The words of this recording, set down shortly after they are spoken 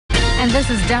And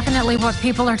this is definitely what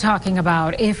people are talking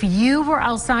about. If you were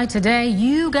outside today,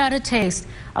 you got a taste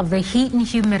of the heat and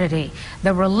humidity.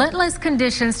 The relentless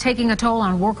conditions taking a toll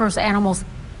on workers, animals,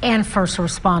 and first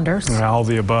responders. All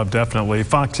the above, definitely.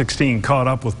 Fox 16 caught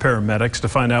up with paramedics to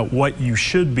find out what you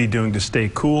should be doing to stay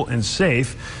cool and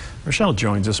safe. Rochelle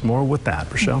joins us more with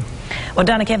that. Rochelle. Well,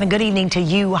 Donna, Kevin, good evening to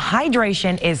you.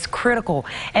 Hydration is critical,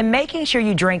 and making sure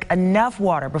you drink enough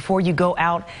water before you go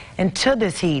out into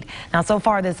this heat. Now, so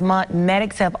far this month,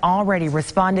 medics have already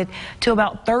responded to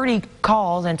about 30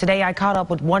 calls, and today I caught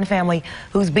up with one family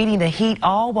who's beating the heat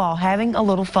all while having a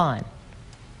little fun.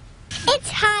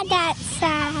 It's hot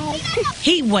outside.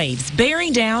 Heat waves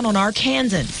bearing down on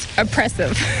Arkansans.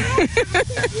 Oppressive.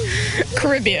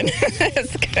 Caribbean.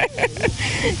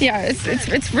 Yeah,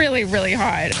 it's really, really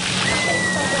hot.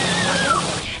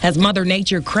 As Mother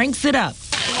Nature cranks it up,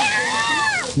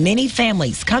 many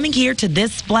families coming here to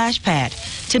this splash pad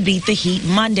to beat the heat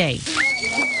Monday.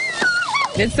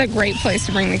 It's a great place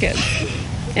to bring the kids.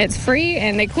 It's free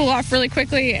and they cool off really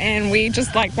quickly, and we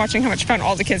just like watching how much fun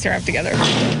all the kids here have together.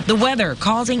 The weather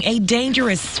causing a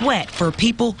dangerous sweat for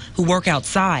people who work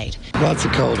outside. Lots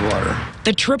of cold water.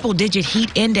 The triple-digit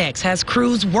heat index has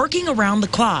crews working around the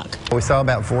clock. We saw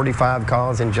about 45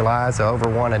 calls in July, so over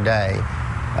one a day.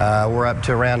 We're up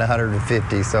to around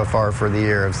 150 so far for the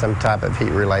year of some type of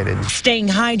heat-related. Staying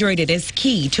hydrated is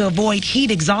key to avoid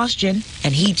heat exhaustion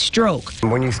and heat stroke.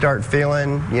 When you start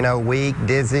feeling, weak,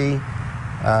 dizzy,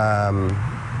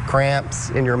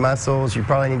 cramps in your muscles, you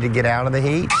probably need to get out of the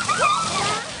heat.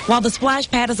 While the splash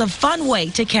pad is a fun way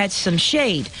to catch some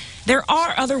shade, there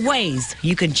are other ways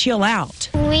you can chill out.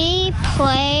 We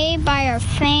play by our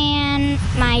fan.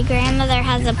 My grandmother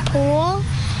has a pool,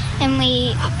 and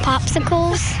we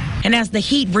popsicles. And as the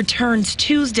heat returns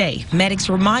Tuesday, medics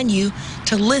remind you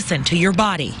to listen to your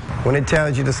body. When it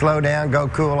tells you to slow down, go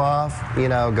cool off,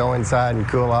 go inside and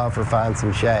cool off or find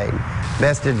some shade.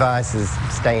 Best advice is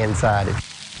stay inside.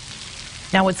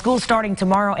 Now, with school starting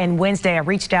tomorrow and Wednesday, I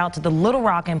reached out to the Little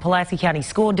Rock and Pulaski County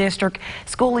School District.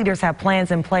 School leaders have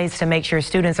plans in place to make sure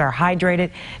students are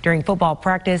hydrated during football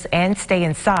practice and stay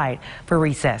inside for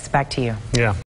recess. Back to you. Yeah.